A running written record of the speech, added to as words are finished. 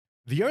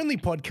The only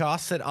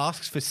podcast that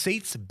asks for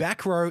seats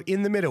back row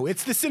in the middle.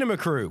 It's the Cinema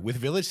Crew with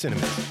Village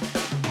Cinemas.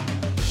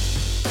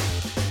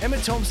 Emma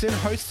Thompson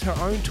hosts her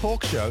own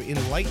talk show in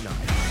late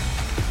night.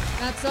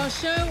 That's our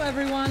show,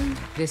 everyone.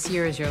 This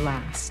year is your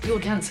last.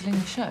 You're cancelling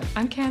the show.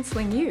 I'm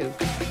cancelling you.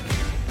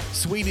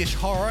 Swedish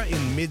horror in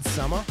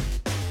Midsommar.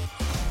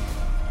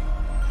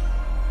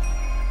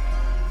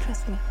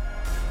 Trust me.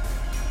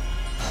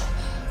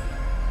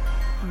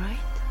 All right?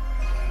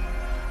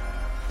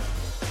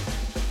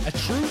 A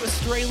true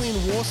Australian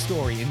war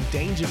story in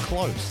Danger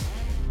Close.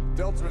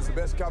 Delta is the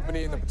best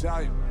company in the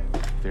battalion.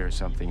 If there is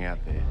something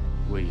out there,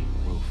 we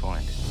will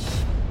find it.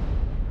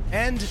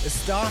 And a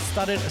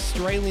star-studded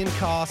Australian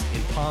cast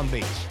in Palm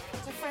Beach.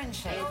 It's a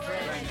friendship.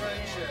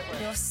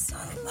 You're so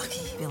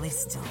lucky. Billy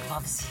still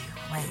loves you.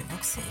 The way he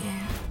looks at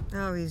you.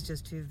 Oh, he's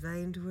just too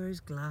vain to wear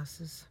his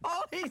glasses.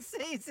 All he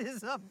sees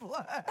is a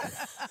blur.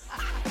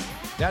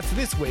 That's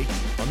this week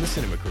on the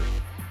Cinema Crew.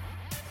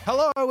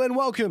 Hello and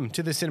welcome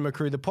to the Cinema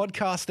Crew, the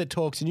podcast that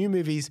talks new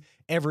movies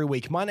every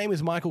week. My name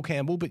is Michael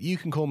Campbell, but you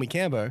can call me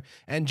Cambo.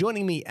 And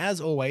joining me, as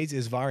always,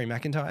 is Vari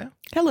McIntyre.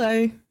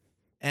 Hello.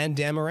 And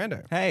Dan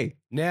Miranda. Hey.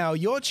 Now,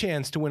 your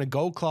chance to win a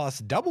gold class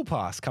double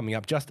pass coming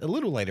up just a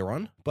little later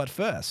on. But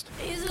first,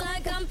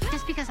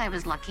 just because I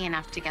was lucky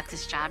enough to get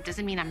this job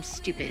doesn't mean I'm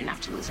stupid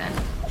enough to lose it.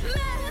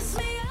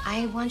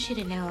 I want you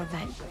to know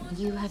that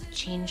you have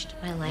changed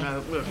my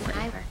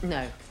life.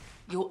 No.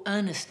 Your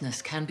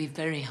earnestness can be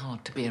very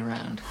hard to be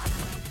around.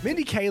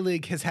 Mindy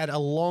Kaling has had a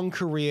long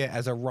career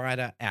as a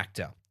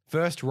writer-actor.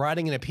 First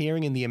writing and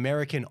appearing in the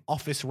American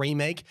Office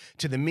remake,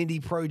 to the Mindy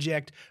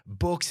Project,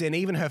 books, and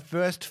even her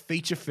first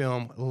feature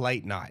film,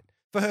 Late Night.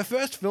 For her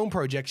first film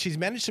project, she's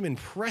managed some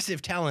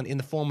impressive talent in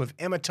the form of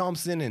Emma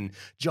Thompson and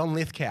John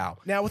Lithgow.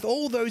 Now, with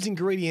all those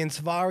ingredients,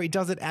 Vari,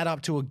 does it add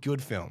up to a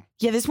good film?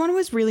 Yeah, this one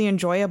was really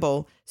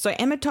enjoyable. So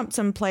Emma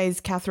Thompson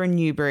plays Catherine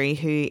Newbury,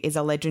 who is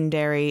a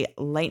legendary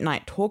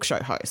late-night talk show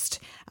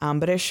host.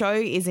 But her show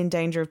is in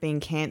danger of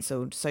being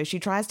cancelled, so she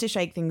tries to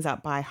shake things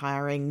up by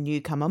hiring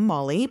newcomer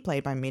Molly,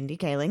 played by Mindy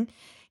Kaling,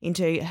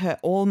 into her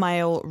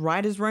all-male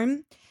writer's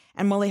room.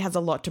 And Molly has a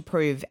lot to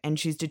prove, and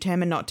she's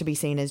determined not to be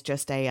seen as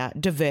just a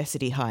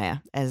diversity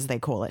hire, as they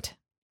call it.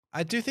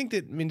 I do think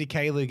that Mindy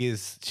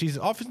Kaling she's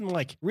often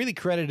really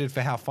credited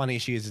for how funny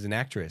she is as an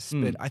actress,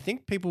 but I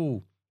think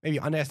people maybe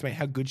underestimate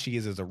how good she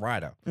is as a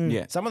writer.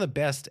 Yeah. Some of the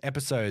best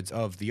episodes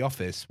of The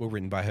Office were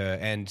written by her,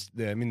 and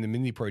the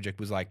Mindy Project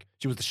was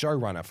she was the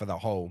showrunner for the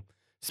whole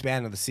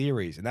span of the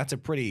series, and that's a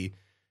pretty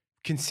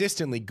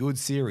consistently good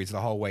series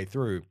the whole way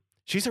through.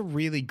 She's a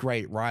really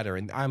great writer,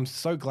 and I'm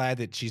so glad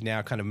that she's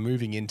now kind of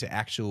moving into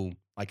actual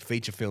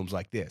feature films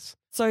like this.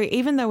 So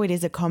even though it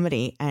is a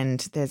comedy and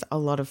there's a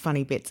lot of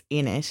funny bits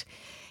in it,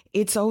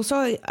 it's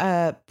also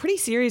a pretty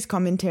serious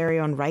commentary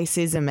on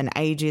racism and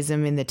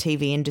ageism in the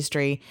TV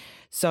industry.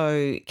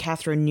 So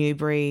Catherine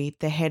Newbury,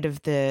 the head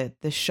of the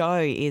show,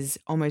 is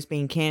almost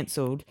being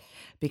cancelled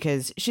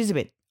because she's a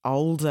bit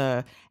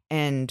older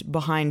and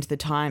behind the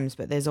times,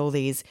 but there's all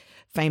these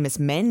famous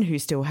men who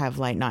still have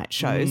late night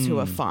shows who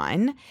are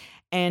fine.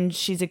 And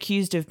she's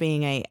accused of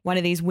being one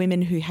of these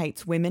women who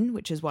hates women,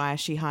 which is why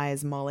she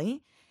hires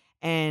Molly.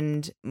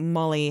 And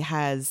Molly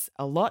has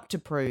a lot to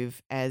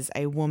prove as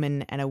a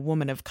woman and a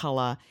woman of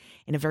colour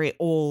in a very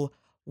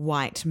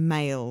all-white,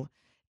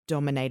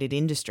 male-dominated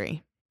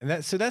industry. And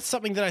that's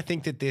something that I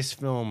think that this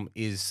film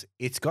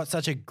it's got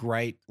such a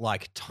great,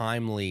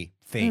 timely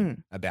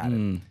thing about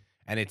it.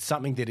 And it's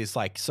something that is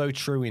so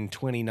true in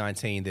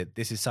 2019 that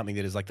this is something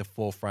that is the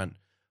forefront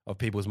of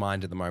people's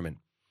mind at the moment.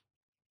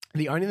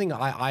 The only thing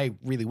I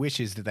really wish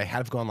is that they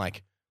had gone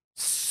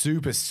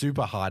super,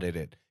 super hard at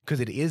it,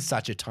 because it is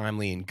such a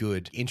timely and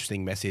good,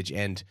 interesting message.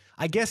 And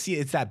I guess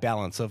it's that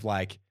balance of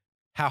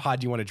how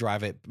hard do you want to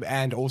drive it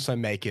and also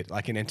make it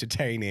an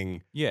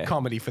entertaining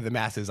comedy for the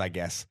masses, I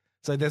guess.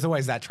 So there's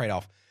always that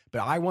trade-off.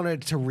 But I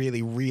wanted to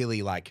really,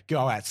 really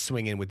go out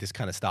swinging with this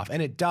kind of stuff.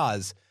 And it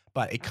does.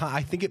 But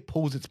I think it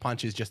pulls its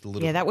punches just a little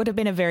bit. Yeah, that would have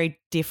been a very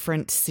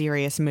different,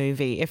 serious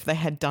movie if they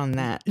had done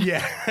that.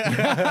 Yeah.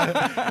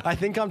 I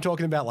think I'm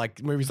talking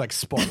about movies like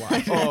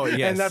Spotlight. Oh,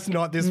 yes. And that's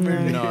not this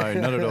movie. No,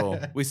 not at all.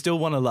 We still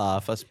want to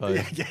laugh, I suppose.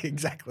 Yeah,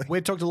 exactly.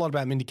 We've talked a lot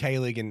about Mindy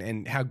Kaling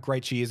and how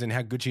great she is and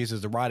how good she is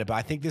as a writer, but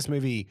I think this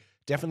movie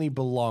definitely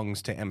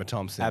belongs to Emma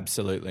Thompson.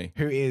 Absolutely.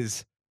 Who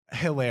is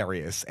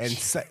hilarious and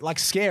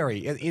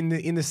scary in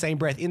the same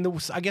breath,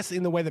 I guess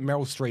in the way that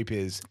Meryl Streep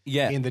is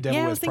in The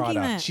Devil Wears Prada.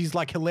 That. She's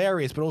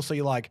hilarious, but also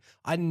you're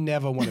I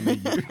never want to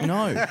meet you.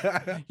 No.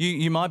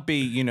 You might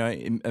be,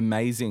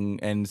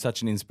 amazing and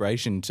such an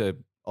inspiration to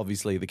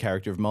obviously the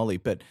character of Molly,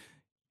 but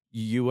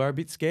you are a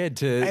bit scared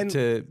to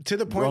the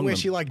point wrong where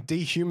them. she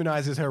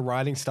dehumanizes her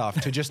writing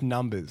staff to just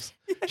numbers.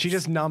 She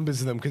just numbers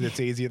them because it's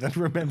easier than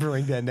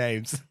remembering their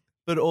names.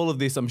 But all of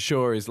this, I'm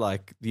sure, is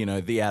like,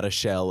 the outer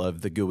shell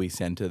of the gooey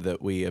center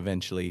that we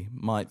eventually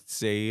might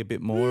see a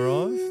bit more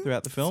of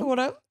throughout the film. Sort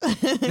of.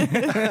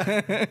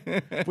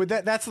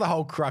 But that's the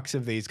whole crux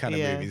of these kind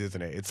of movies,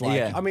 isn't it? It's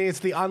like, I mean, it's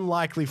the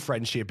unlikely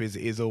friendship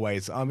is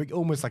always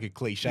almost like a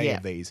cliche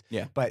of these.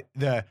 Yeah. But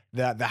the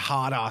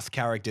hard-ass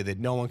character that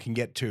no one can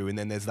get to, and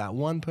then there's that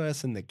one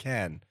person that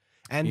can.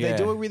 And they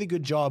do a really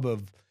good job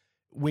of,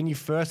 when you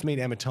first meet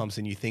Emma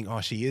Thompson, you think,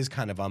 oh, she is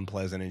kind of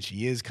unpleasant and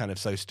she is kind of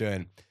so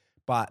stern.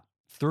 But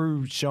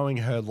through showing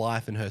her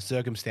life and her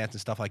circumstance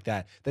and stuff like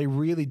that, they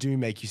really do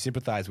make you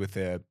sympathize with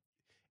her.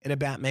 And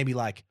about maybe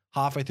like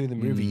halfway through the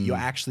movie, you're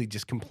actually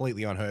just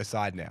completely on her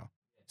side now.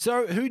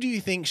 So who do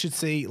you think should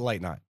see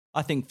Late Night?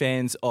 I think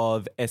fans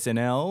of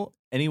SNL,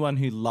 anyone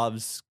who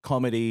loves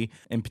comedy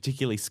and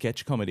particularly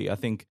sketch comedy, I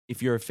think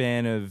if you're a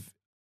fan of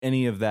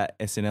any of that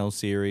SNL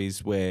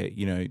series where,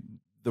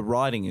 the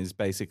writing is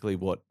basically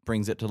what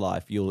brings it to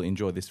life, you'll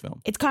enjoy this film.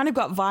 It's kind of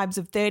got vibes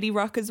of 30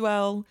 Rock as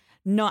well.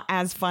 Not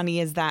as funny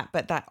as that,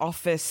 but that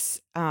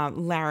office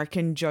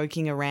larrikin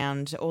joking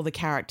around, all the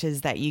characters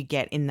that you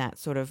get in that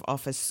sort of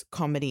office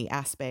comedy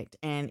aspect.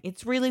 And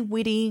it's really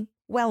witty,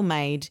 well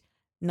made,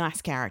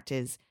 nice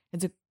characters.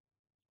 It's a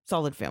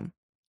solid film.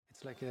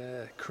 It's like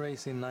a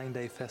crazy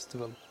 9-day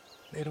festival.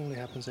 It only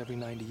happens every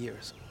 90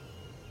 years.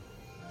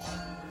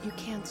 You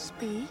can't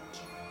speak.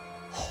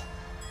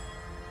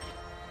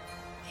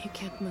 You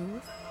can't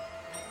move.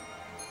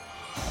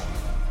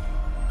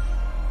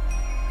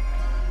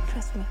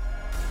 Trust me.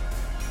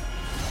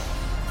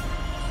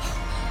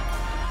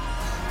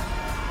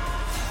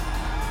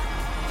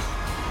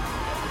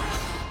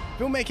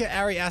 Filmmaker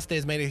Ari Aster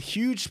has made a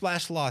huge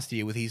splash last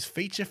year with his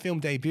feature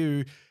film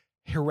debut,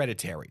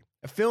 Hereditary,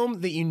 a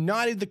film that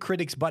united the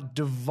critics but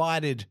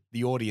divided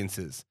the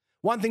audiences.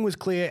 One thing was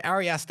clear,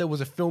 Ari Aster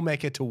was a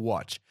filmmaker to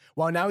watch,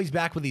 while now he's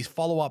back with his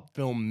follow-up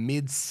film,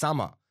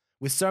 Midsommar.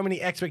 With so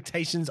many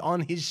expectations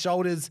on his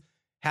shoulders,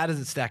 how does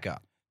it stack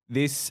up?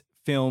 This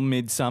film,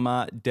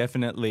 Midsommar,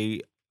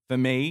 definitely, for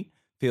me,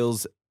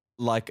 feels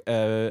like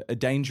a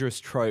dangerous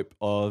trope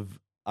of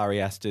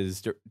Ari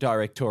Aster's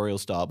directorial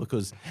style,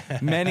 because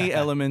many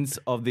elements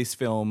of this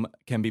film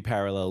can be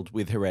paralleled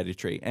with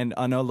Hereditary. And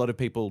I know a lot of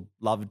people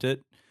loved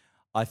it.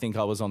 I think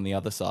I was on the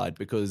other side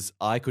because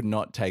I could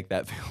not take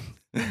that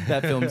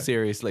film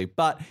seriously.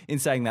 But in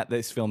saying that,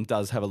 this film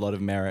does have a lot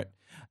of merit.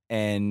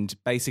 And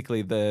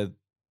basically the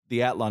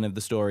outline of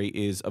the story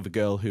is of a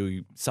girl who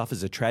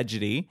suffers a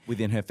tragedy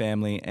within her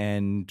family,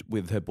 and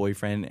with her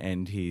boyfriend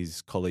and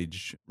his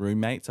college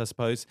roommates, I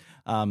suppose,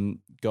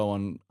 go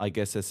on, I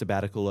guess, a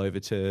sabbatical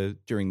over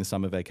during the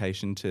summer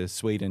vacation to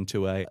Sweden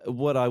to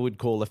what I would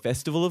call a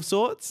festival of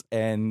sorts.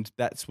 And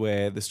that's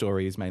where the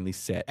story is mainly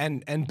set.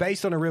 And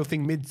based on a real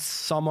thing,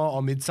 Midsommar,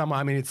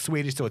 I mean, it's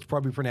Swedish, so it's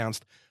probably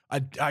pronounced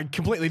a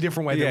completely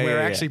different way than we're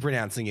actually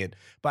pronouncing it.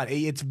 But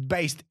it's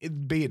based,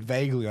 be it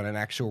vaguely, on an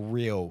actual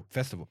real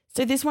festival.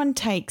 So this one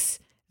takes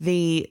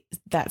that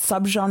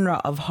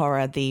subgenre of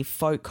horror, the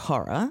folk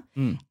horror,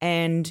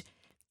 and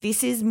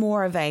this is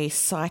more of a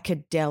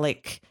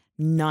psychedelic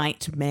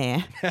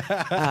nightmare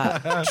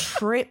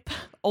trip,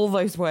 all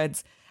those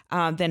words,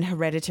 than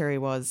Hereditary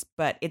was.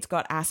 But it's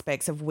got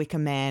aspects of Wicker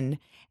Man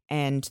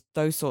and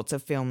those sorts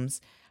of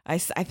films. I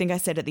think I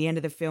said at the end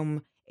of the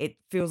film, it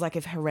feels like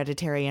if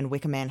Hereditary and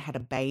Wicker Man had a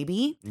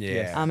baby.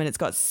 Yeah. And it's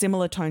got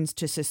similar tones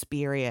to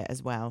Suspiria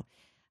as well.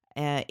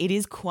 It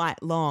is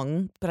quite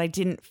long, but I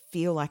didn't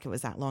feel like it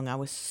was that long. I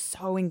was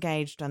so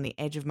engaged on the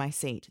edge of my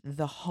seat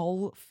the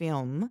whole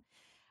film.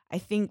 I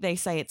think they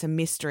say it's a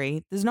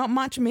mystery. There's not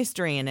much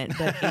mystery in it,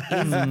 but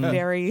it is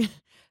very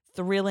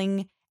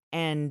thrilling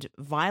and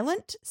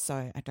violent.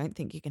 So I don't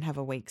think you can have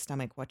a weak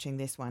stomach watching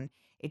this one.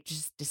 It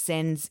just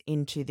descends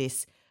into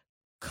this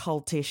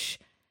cultish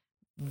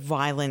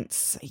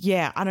violence.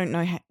 Yeah, I don't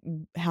know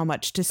how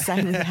much to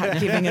say without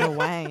giving it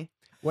away.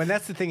 Well,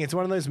 that's the thing. It's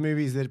one of those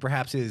movies that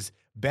perhaps is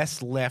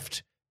best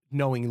left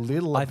knowing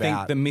little about. I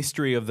think the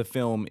mystery of the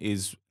film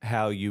is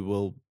how you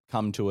will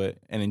come to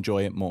it and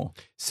enjoy it more.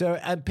 So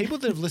people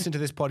that have listened to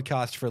this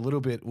podcast for a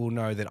little bit will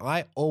know that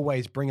I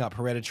always bring up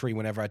Hereditary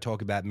whenever I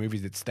talk about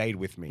movies that stayed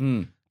with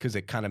me because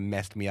it kind of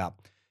messed me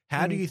up.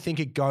 How do you think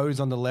it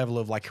goes on the level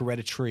of like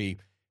Hereditary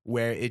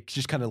where it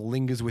just kind of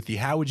lingers with you?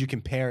 How would you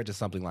compare it to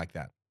something like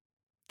that?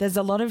 There's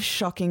a lot of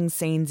shocking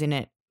scenes in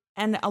it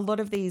and a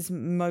lot of these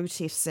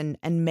motifs and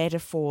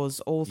metaphors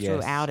all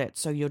throughout it.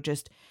 So you're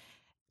just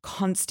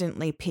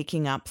constantly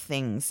picking up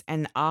things,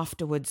 and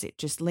afterwards it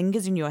just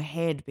lingers in your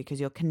head because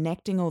you're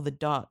connecting all the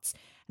dots.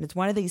 And it's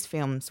one of these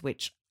films,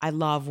 which I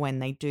love when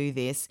they do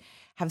this,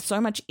 have so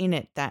much in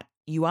it that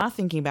you are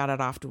thinking about it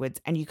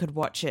afterwards, and you could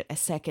watch it a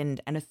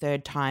second and a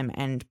third time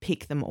and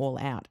pick them all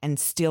out and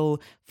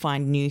still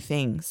find new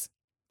things.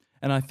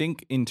 And I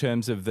think in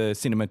terms of the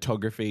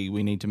cinematography,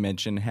 we need to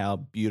mention how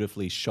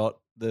beautifully shot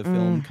the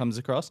film comes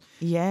across.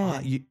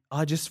 Yeah.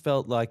 I just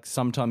felt like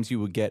sometimes you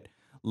would get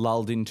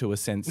lulled into a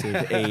sense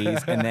of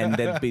ease, and then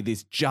there'd be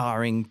this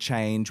jarring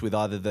change with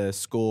either the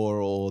score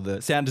or the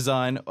sound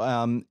design.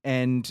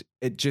 And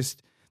it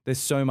just, there's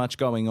so much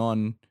going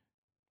on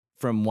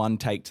from one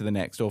take to the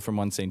next or from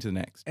one scene to the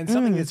next. And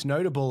something that's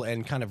notable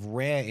and kind of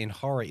rare in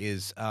horror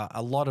is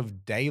a lot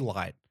of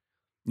daylight.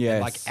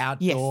 Yes. Like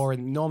outdoor,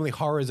 and normally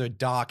horrors are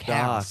dark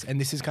house, and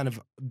this is kind of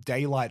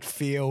daylight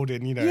field,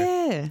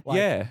 and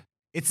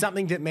it's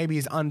something that maybe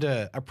is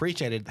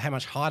underappreciated, how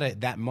much harder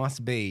that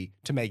must be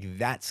to make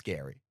that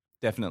scary.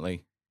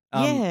 Definitely.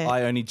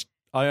 I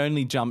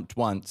only jumped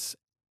once,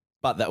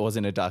 but that was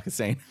in a darker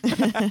scene.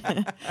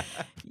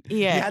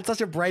 You had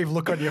such a brave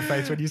look on your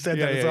face when you said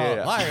that as well.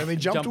 Yeah. I only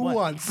jumped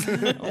once.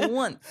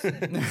 Once.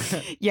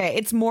 Yeah,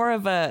 it's more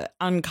of a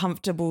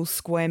uncomfortable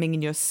squirming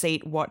in your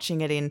seat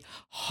watching it in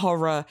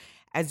horror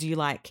as you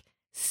like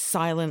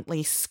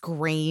silently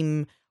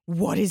scream,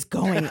 what is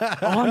going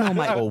on?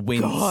 Oh my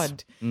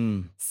God.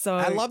 So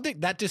I love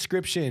that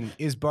description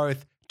is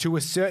both to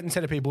a certain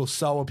set of people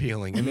so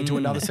appealing, and then to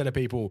another set of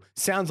people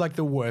sounds like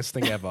the worst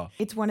thing ever.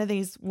 It's one of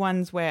these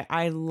ones where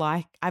I've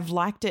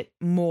liked it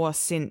more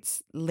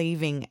since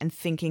leaving and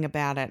thinking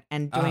about it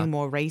and doing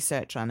more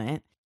research on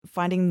it.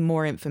 Finding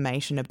more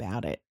information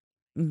about it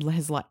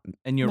has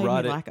and you're made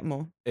right, me like it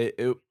more.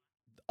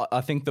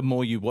 I think the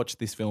more you watch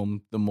this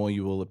film, the more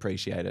you will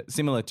appreciate it.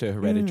 Similar to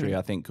Hereditary,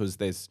 I think, because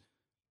there's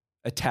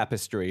a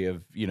tapestry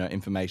of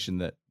information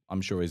that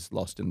I'm sure is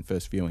lost in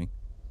first viewing.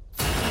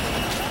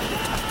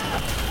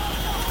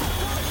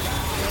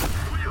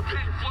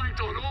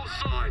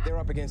 They're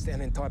up against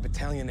an entire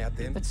battalion out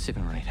there. That's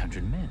 700 or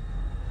 800 men.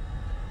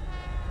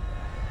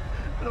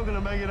 We're not going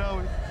to make it, are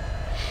we?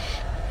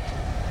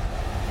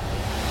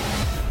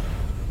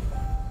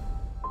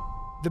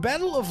 The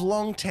Battle of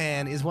Long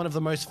Tan is one of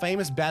the most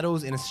famous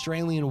battles in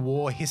Australian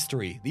war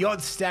history. The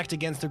odds stacked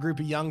against a group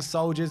of young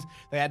soldiers.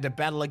 They had to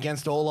battle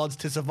against all odds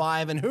to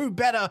survive, and who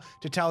better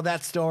to tell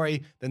that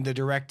story than the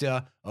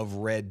director of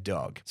Red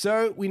Dog?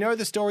 So we know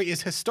the story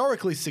is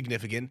historically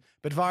significant,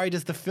 but Vari,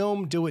 does the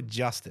film do it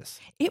justice?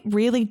 It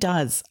really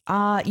does.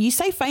 You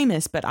say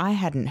famous, but I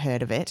hadn't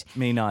heard of it.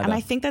 Me neither. And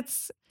I think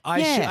that's...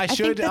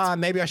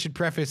 Maybe I should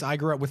preface, I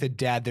grew up with a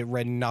dad that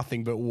read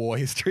nothing but war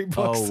history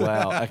books. Oh,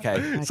 wow.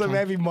 Okay. So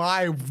maybe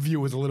my view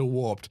was a little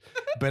warped.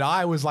 But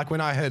I was like,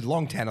 when I heard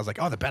Long Tan, I was like,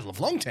 oh, the Battle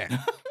of Long Tan.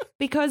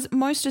 Because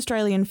most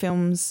Australian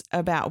films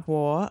about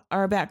war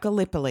are about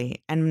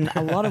Gallipoli, and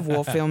a lot of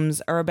war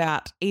films are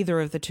about either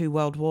of the two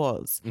world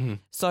wars. Mm-hmm.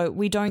 So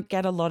we don't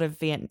get a lot of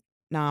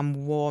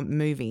Vietnam War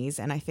movies,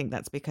 and I think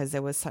that's because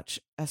there was such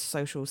a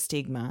social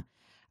stigma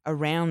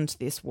around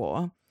this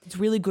war. It's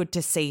really good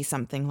to see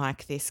something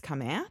like this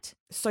come out.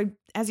 So,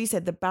 as you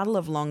said, the Battle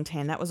of Long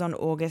Tan, that was on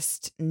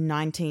August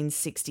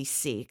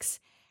 1966,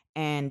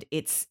 and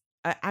it's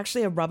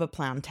actually a rubber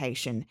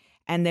plantation.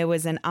 And there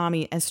was an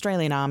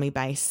Australian army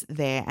base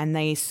there, and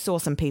they saw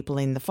some people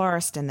in the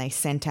forest, and they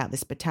sent out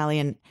this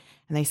battalion,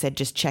 and they said,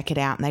 just check it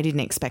out. And they didn't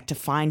expect to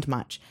find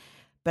much.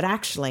 But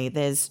actually,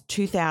 there's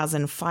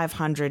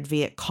 2,500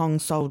 Viet Cong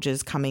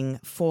soldiers coming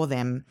for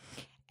them,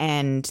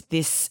 and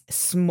this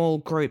small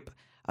group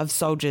of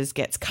soldiers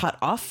gets cut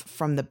off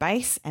from the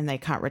base, and they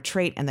can't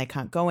retreat and they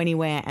can't go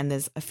anywhere, and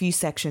there's a few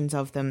sections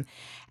of them,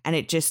 and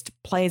it just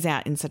plays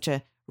out in such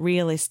a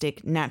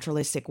realistic,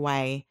 naturalistic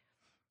way.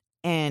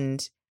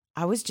 And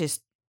I was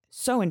just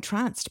so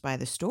entranced by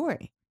the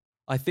story.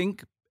 I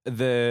think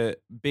the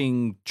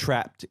being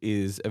trapped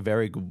is a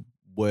very good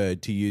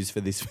word to use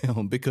for this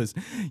film, because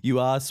you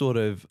are sort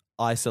of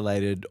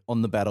isolated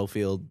on the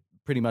battlefield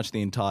pretty much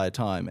the entire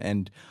time.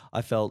 And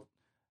I felt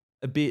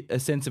a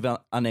sense of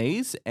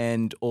unease,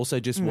 and also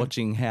just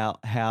watching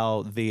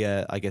how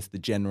the I guess the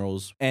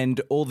generals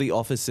and all the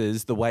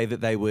officers, the way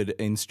that they would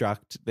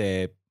instruct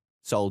their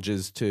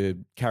soldiers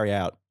to carry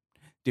out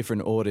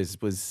different orders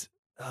was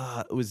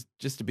it was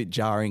just a bit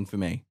jarring for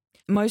me.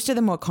 Most of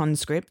them were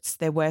conscripts.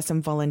 There were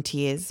some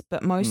volunteers,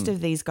 but most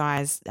of these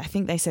guys, I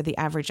think they said the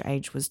average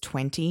age was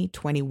 20,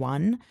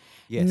 21.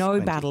 Yes, no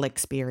 20. battle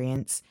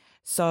experience.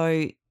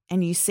 So,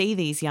 and you see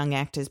these young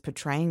actors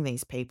portraying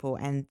these people,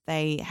 and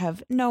they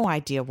have no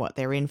idea what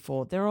they're in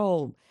for. They're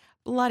all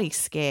bloody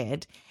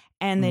scared,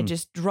 and they're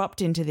just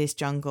dropped into this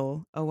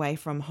jungle away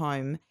from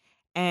home.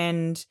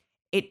 And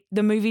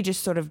the movie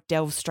just sort of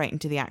delves straight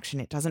into the action.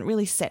 It doesn't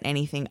really set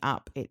anything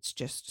up. It's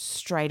just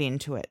straight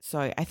into it.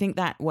 So I think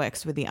that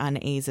works with the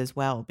unease as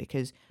well,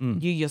 because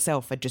you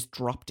yourself are just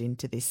dropped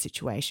into this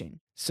situation.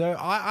 So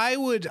I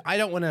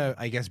don't want to,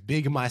 I guess,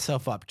 big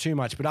myself up too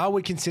much, but I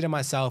would consider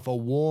myself a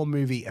war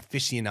movie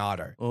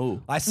aficionado.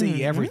 Oh, I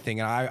see everything,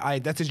 and I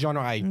that's a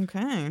genre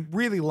I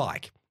really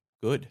like.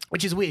 Good.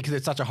 Which is weird because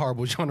it's such a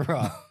horrible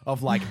genre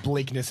of like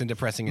bleakness and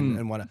depressing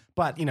and whatnot.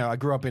 But, you know, I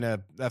grew up in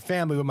a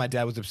family where my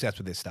dad was obsessed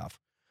with this stuff.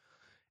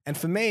 And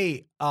for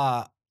me,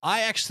 I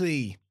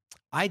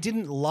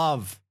didn't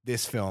love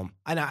this film.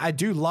 And I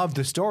do love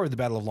the story of the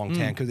Battle of Long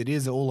Tan, because it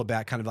is all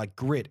about kind of like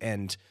grit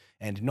and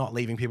not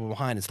leaving people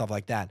behind and stuff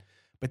like that.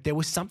 But there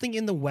was something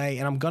in the way,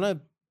 and I'm going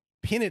to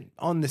pin it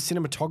on the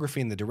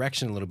cinematography and the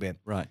direction a little bit.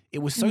 Right. It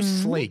was so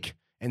sleek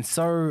and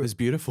so... It was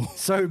beautiful.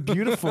 So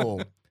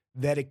beautiful.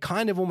 that it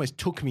kind of almost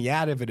took me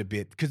out of it a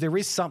bit, because there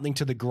is something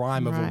to the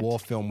grime of a war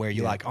film where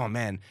you're like, oh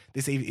man,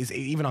 this is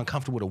even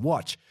uncomfortable to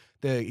watch.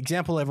 The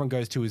example everyone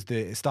goes to is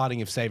the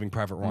starting of Saving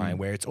Private Ryan,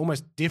 where it's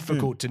almost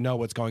difficult to know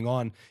what's going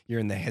on.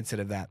 You're in the headset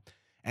of that.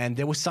 And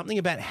there was something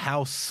about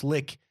how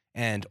slick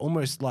and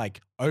almost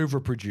like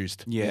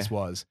overproduced this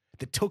was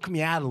that took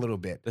me out a little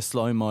bit. The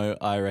slow-mo,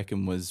 I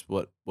reckon, was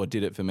what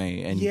did it for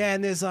me. And yeah,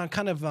 and there's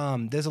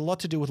there's a lot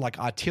to do with like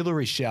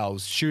artillery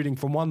shells shooting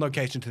from one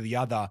location to the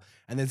other,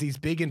 and there's these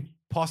big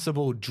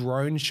impossible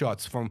drone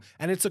shots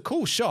and it's a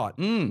cool shot,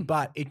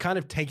 but it kind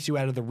of takes you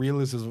out of the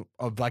realism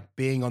of like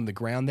being on the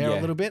ground there a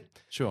little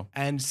bit. Sure.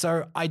 And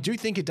so I do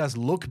think it does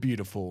look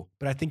beautiful,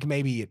 but I think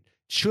maybe it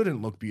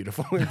shouldn't look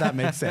beautiful, if that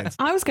makes sense.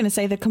 I was going to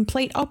say the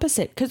complete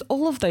opposite, because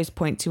all of those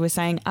points you were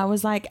saying, I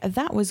was like,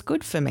 that was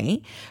good for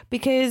me,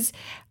 because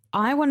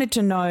I wanted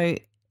to know,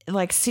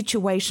 like,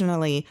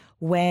 situationally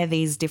where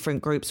these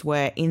different groups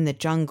were in the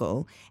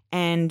jungle.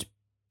 And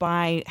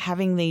by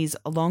having these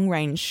long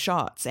range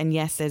shots, and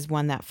yes, there's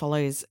one that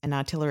follows an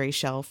artillery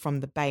shell from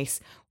the base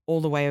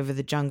all the way over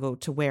the jungle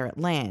to where it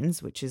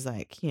lands, which is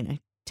like,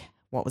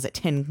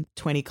 10,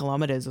 20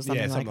 kilometers or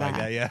something like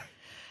that. Yeah.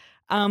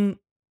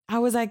 I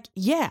was like,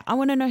 yeah, I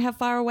want to know how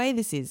far away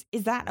this is.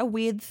 Is that a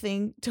weird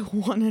thing to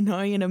want to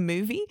know in a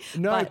movie?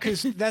 No,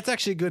 because that's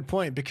actually a good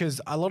point,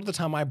 because a lot of the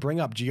time I bring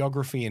up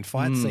geography in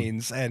fight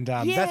scenes, and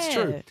that's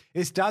true.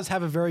 This does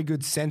have a very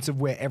good sense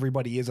of where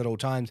everybody is at all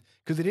times,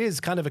 because it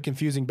is kind of a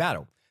confusing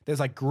battle. There's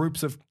like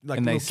groups of like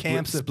and little they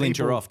camps of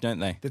splinter people off, don't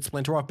they? that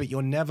splinter off, but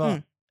you're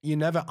never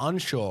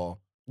unsure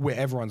where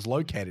everyone's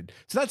located.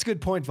 So that's a good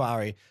point,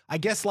 Vari. I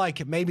guess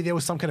like maybe there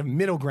was some kind of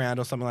middle ground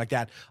or something like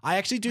that. I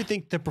actually do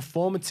think the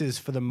performances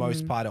for the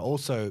most part are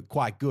also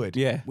quite good.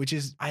 Yeah. Which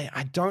is,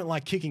 I don't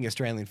like kicking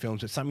Australian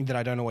films. It's something that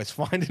I don't always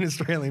find in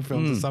Australian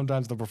films. Is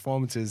sometimes the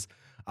performances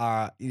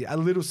are a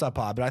little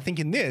subpar, but I think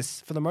in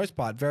this, for the most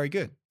part, very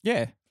good.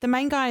 Yeah. The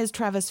main guy is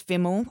Travis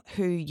Fimmel,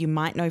 who you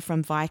might know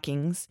from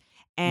Vikings,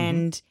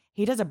 and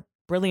he does a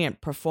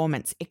brilliant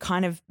performance. It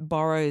kind of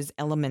borrows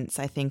elements,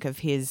 I think, of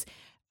his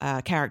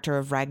character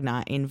of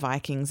Ragnar in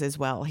Vikings as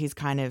well. He's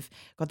kind of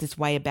got this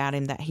way about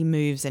him that he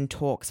moves and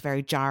talks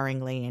very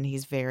jarringly, and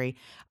he's very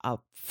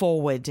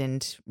forward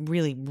and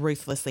really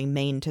ruthlessly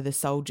mean to the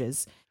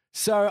soldiers.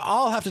 So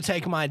I'll have to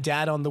take my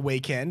dad on the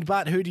weekend,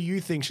 but who do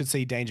you think should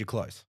see Danger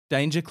Close?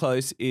 Danger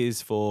Close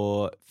is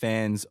for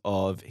fans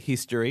of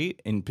history,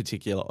 in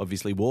particular,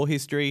 obviously war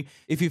history.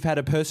 If you've had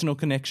a personal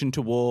connection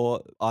to war,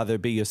 either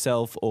be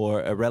yourself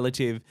or a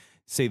relative,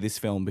 see this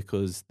film,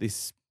 because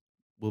this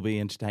will be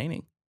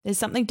entertaining. There's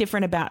something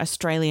different about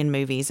Australian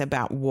movies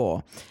about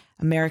war.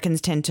 Americans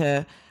tend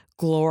to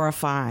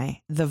glorify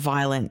the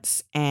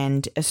violence,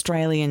 and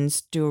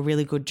Australians do a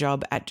really good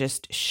job at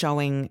just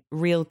showing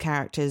real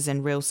characters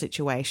and real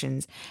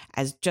situations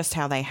as just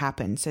how they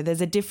happen. So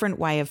there's a different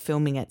way of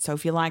filming it. So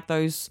if you like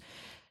those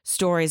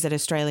stories that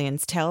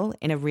Australians tell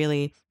in a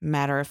really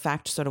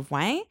matter-of-fact sort of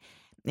way,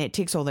 it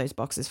ticks all those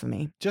boxes for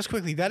me. Just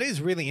quickly, that is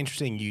really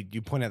interesting.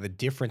 You point out the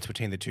difference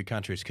between the two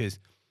countries, because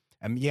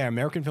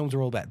American films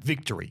are all about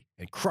victory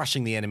and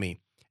crushing the enemy.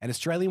 And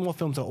Australian war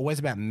films are always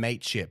about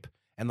mateship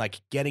and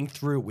like getting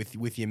through it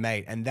with your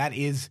mate. And that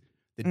is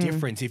the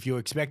difference. If you're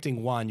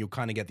expecting one, you'll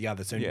kind of get the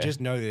other. So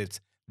just know that it's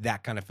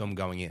that kind of film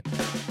going in.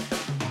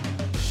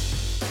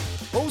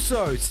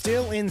 Also,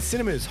 still in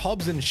cinemas,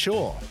 Hobbs and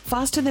Shaw.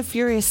 Fast and the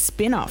Furious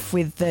spin-off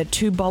with the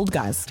two bald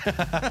guys.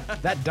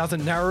 That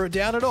doesn't narrow it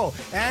down at all.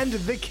 And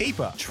The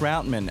Keeper.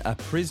 Troutman, a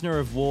prisoner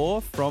of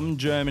war from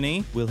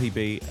Germany. Will he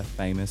be a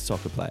famous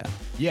soccer player?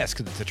 Yes,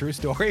 because it's a true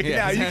story.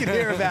 Now, you can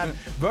hear about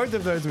both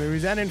of those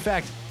movies and, in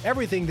fact,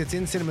 everything that's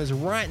in cinemas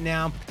right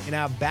now in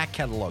our back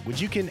catalogue,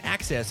 which you can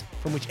access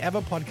from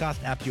whichever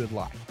podcast app you would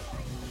like.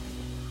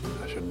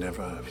 I should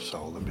never have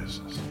sold the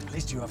business. At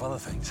least you have other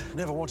things.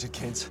 Never wanted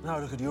kids. Now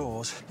look at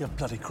yours. You have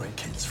bloody great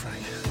kids,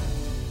 Frank.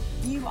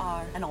 You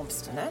are an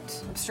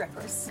obstinate,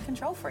 obstreperous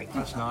control freak.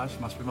 That's nice.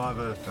 Must be my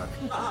birthday.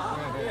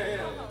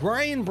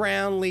 Brian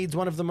Brown leads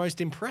one of the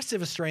most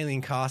impressive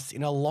Australian casts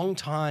in a long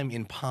time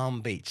in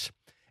Palm Beach.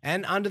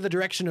 And under the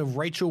direction of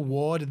Rachel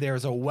Ward, there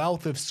is a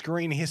wealth of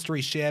screen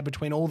history shared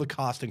between all the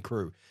cast and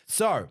crew.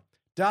 So,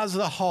 does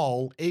the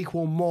whole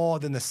equal more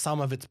than the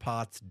sum of its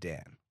parts,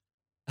 Dan?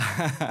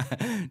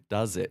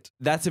 Does it?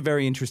 That's a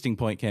very interesting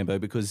point,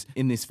 Cambo, because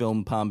in this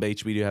film, Palm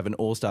Beach, we do have an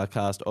all-star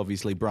cast.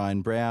 Obviously,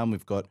 Brian Brown,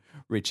 we've got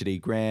Richard E.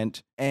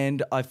 Grant.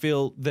 And I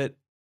feel that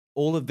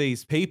all of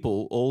these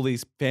people, all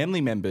these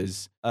family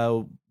members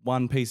are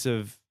one piece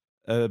of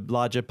a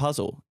larger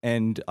puzzle.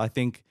 And I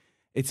think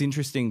it's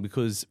interesting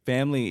because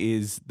family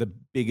is the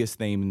biggest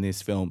theme in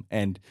this film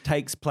and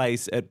takes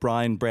place at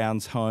Brian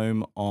Brown's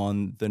home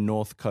on the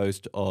north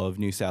coast of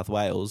New South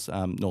Wales,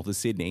 north of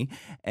Sydney.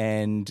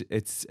 And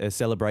it's a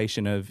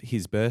celebration of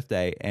his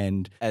birthday.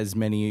 And as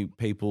many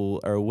people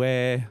are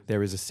aware,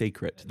 there is a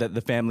secret that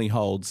the family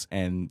holds.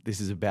 And this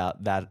is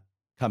about that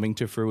coming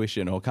to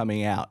fruition or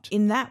coming out.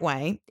 In that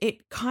way,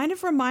 it kind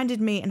of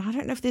reminded me, and I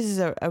don't know if this is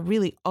a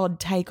really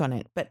odd take on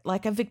it, but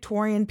like a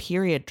Victorian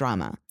period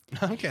drama.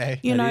 Okay.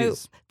 You know,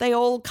 they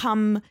all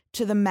come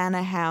to the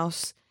manor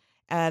house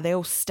They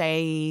all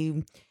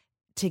stay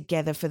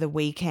together for the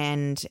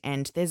weekend,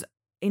 and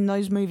in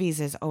those movies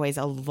there's always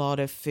a lot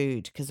of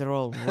food because they're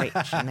all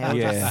rich and they all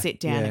just sit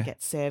down and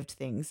get served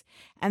things.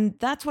 And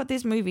that's what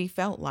this movie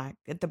felt like.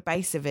 At the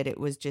base of it, it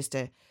was just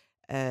a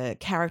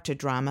character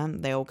drama.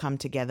 They all come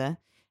together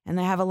and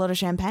they have a lot of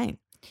champagne.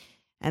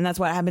 And that's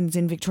what happens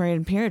in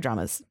Victorian period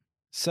dramas.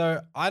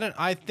 So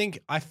I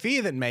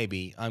fear that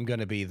maybe I'm going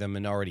to be the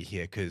minority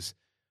here because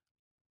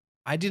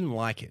I didn't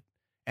like it.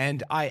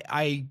 And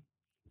I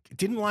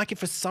didn't like it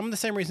for some of the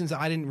same reasons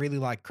that I didn't really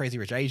like Crazy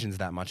Rich Asians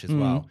that much as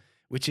well,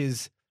 which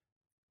is,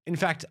 in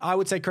fact, I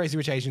would say Crazy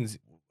Rich Asians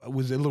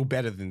was a little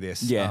better than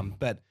this. Yeah.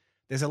 But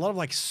there's a lot of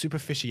like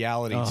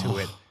superficiality to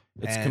it.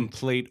 It's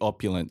complete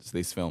opulence,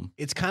 this film.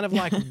 It's kind of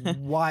like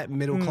white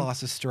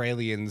middle-class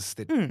Australians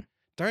that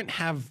don't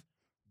have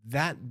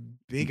that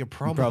big a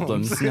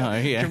problems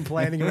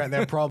complaining about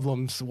their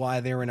problems while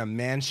they're in a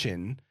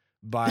mansion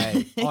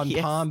on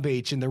Palm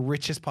Beach in the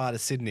richest part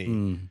of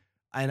Sydney.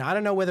 And I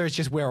don't know whether it's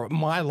just where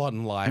my lot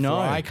in life or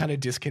I kind of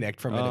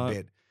disconnect from it a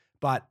bit.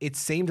 But it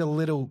seemed a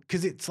little,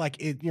 because it's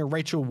like,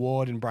 Rachel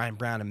Ward and Brian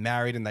Brown are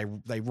married and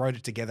they wrote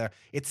it together.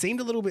 It seemed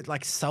a little bit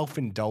like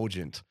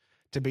self-indulgent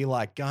to be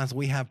like, guys,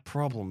 we have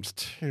problems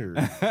too.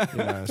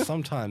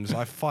 Sometimes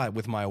I fight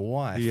with my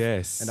wife.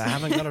 Yes. And I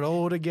haven't got it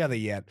all together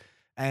yet.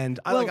 And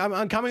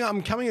I'm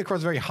coming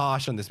across very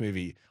harsh on this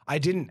movie. I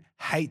didn't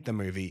hate the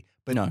movie,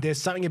 but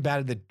there's something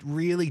about it that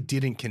really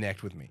didn't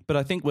connect with me. But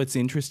I think what's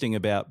interesting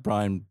about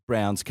Brian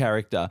Brown's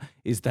character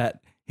is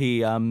that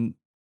he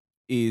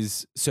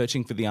is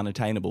searching for the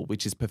unattainable,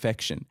 which is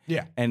perfection.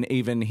 Yeah. And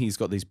even he's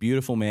got this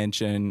beautiful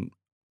mansion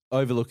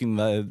overlooking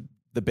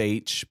the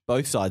beach,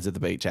 both sides of the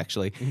beach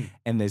actually.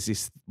 And there's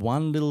this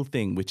one little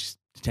thing which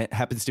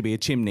happens to be a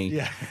chimney.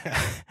 Yeah.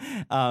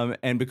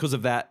 And because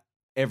of that,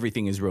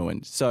 everything is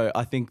ruined. So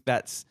I think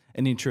that's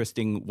an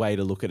interesting way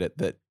to look at it,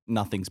 that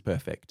nothing's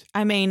perfect.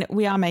 I mean,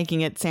 we are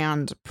making it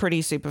sound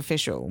pretty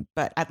superficial,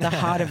 but at the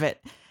heart of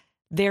it,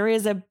 there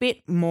is a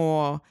bit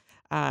more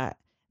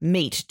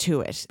meat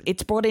to it.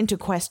 It's brought into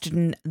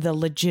question the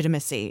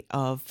legitimacy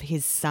of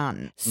his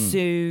son.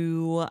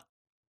 So,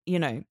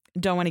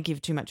 don't want to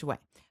give too much away,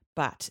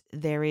 but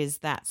there is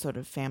that sort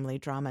of family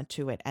drama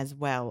to it as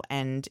well.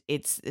 And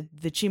it's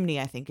the chimney,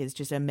 I think, is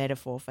just a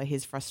metaphor for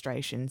his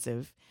frustrations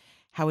of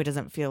how he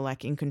doesn't feel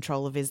like in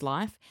control of his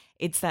life.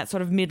 It's that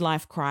sort of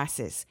midlife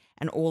crisis,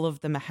 and all of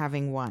them are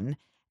having one.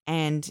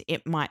 And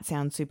it might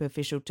sound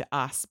superficial to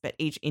us, but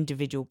each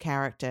individual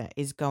character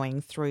is going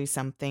through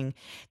something.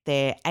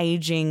 They're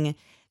aging,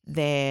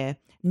 they're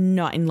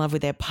not in love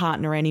with their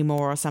partner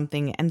anymore or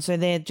something. And so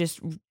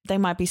they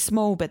might be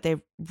small, but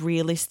they're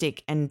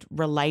realistic and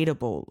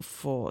relatable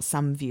for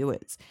some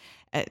viewers.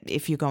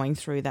 If you're going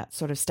through that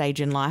sort of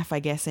stage in life, I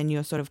guess, and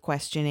you're sort of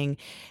questioning,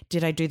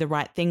 did I do the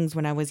right things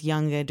when I was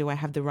younger? Do I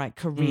have the right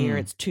career?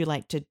 It's too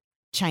late to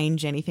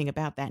change anything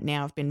about that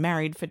now. I've been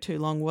married for too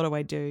long. What do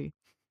I do?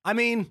 I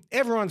mean,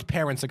 everyone's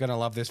parents are going to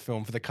love this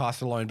film for the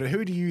cast alone, but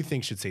who do you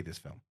think should see this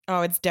film?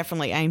 Oh, it's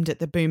definitely aimed at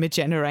the boomer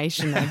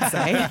generation, I'd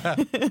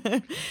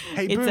say.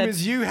 Hey,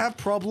 boomers, you have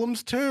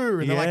problems too.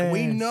 And they're like,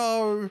 we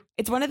know.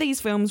 It's one of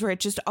these films where it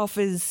just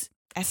offers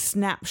a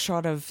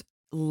snapshot of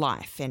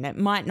life, and it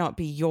might not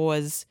be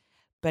yours,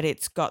 but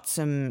it's got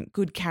some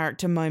good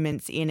character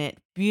moments in it,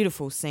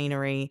 beautiful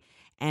scenery,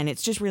 and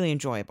it's just really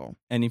enjoyable.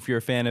 And if you're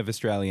a fan of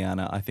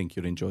Australiana, I think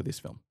you'd enjoy this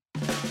film.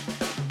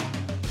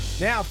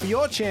 Now, for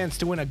your chance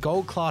to win a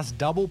Gold Class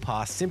Double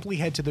Pass, simply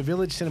head to the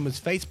Village Cinema's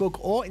Facebook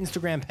or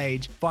Instagram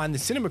page, find the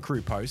Cinema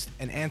Crew post,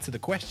 and answer the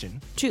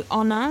question. To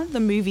honour the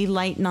movie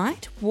Late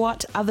Night,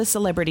 what other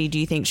celebrity do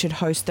you think should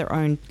host their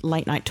own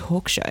late night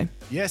talk show?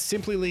 Yes,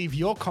 simply leave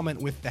your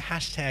comment with the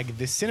hashtag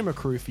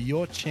 #TheCinemaCrew for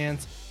your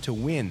chance to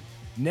win.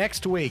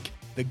 Next week,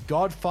 the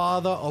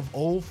godfather of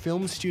all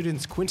film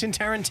students, Quentin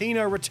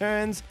Tarantino,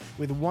 returns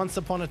with Once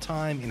Upon a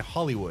Time in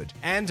Hollywood,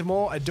 and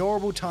more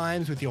adorable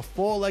times with your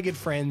four-legged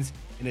friends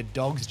in a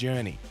dog's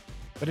journey.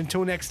 But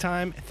until next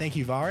time, thank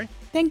you, Vari.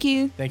 Thank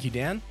you. Thank you,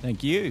 Dan.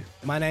 Thank you.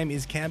 My name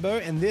is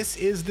Cambo, and this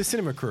is The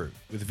Cinema Crew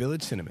with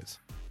Village Cinemas.